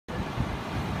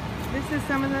this is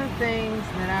some of the things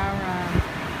that our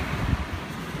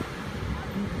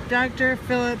Dr.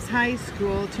 Phillips High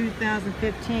School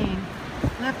 2015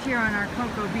 left here on our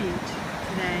Cocoa Beach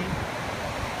today.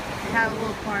 They had a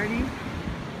little party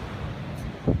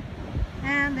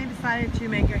and they decided to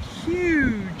make a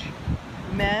huge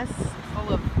mess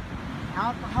full of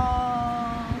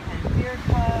alcohol and beer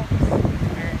cups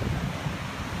and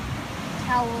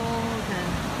towels, and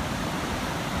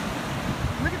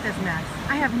look at this mess.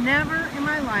 I have never in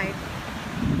my life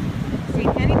seen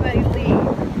anybody leave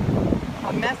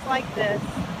a mess like this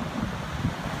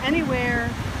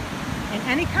anywhere in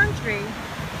any country.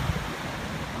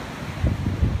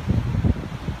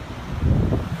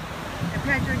 And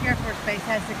Patrick Air Force Base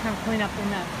has to come clean up their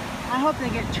mess. I hope they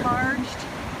get charged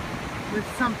with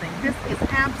something. This is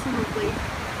absolutely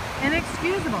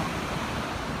inexcusable.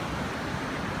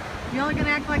 Y'all are gonna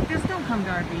act like this? Don't come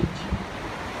to our beach.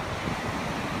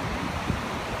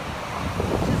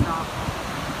 It's just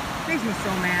awful. Makes me so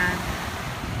mad.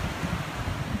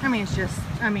 I mean, it's just,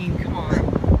 I mean, come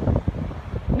on.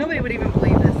 Nobody would even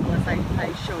believe this unless I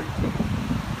showed it to you.